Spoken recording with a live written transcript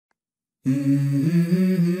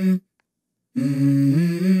Mm-hmm.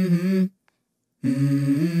 Mm-hmm.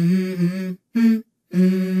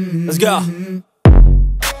 Mm-hmm. Let's go.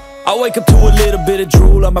 I wake up to a little bit of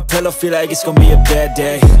drool on my pillow, feel like it's gonna be a bad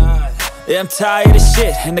day. Yeah, I'm tired of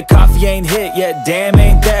shit, and the coffee ain't hit yet, damn,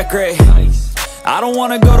 ain't that great. I don't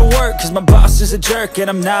wanna go to work, cause my boss is a jerk,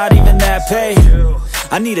 and I'm not even that paid.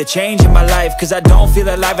 I need a change in my life, cause I don't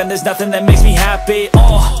feel alive, and there's nothing that makes me happy.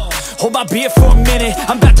 Hold my beer for a minute,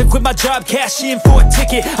 I'm about to quit my job, cash in for a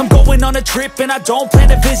ticket. I'm going on a trip and I don't plan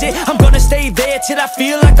to visit. I'm gonna stay there till I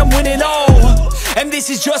feel like I'm winning, and this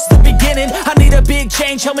is just the beginning. I need a big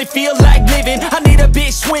change, help me feel like living. I need a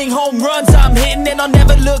big swing, home runs I'm hitting, and I'll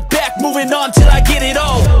never look back, moving on till I get it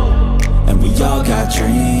all. And we all got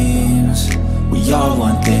dreams, we all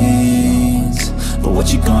want things, but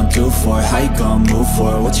what you gonna do for it? How you gonna move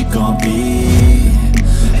for it? What you gonna be?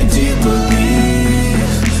 And do you believe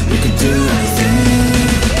you can do anything?